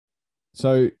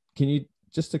So, can you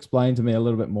just explain to me a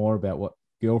little bit more about what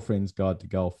Girlfriend's Guide to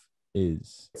Golf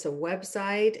is? It's a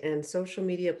website and social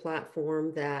media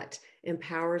platform that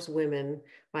empowers women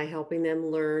by helping them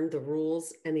learn the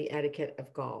rules and the etiquette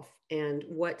of golf. And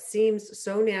what seems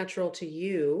so natural to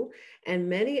you and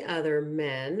many other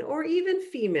men, or even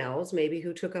females, maybe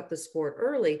who took up the sport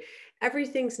early,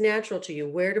 everything's natural to you.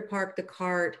 Where to park the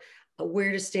cart,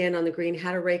 where to stand on the green,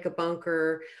 how to rake a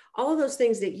bunker, all of those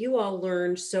things that you all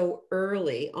learned so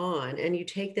early on, and you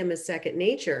take them as second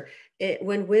nature.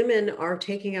 When women are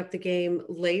taking up the game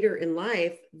later in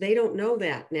life, they don't know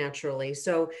that naturally.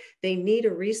 So they need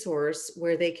a resource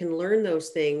where they can learn those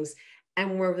things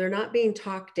and where they're not being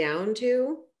talked down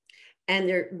to.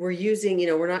 And we're using,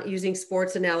 we're not using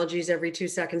sports analogies every 2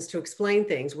 seconds to explain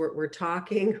things. We're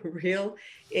talking real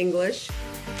English.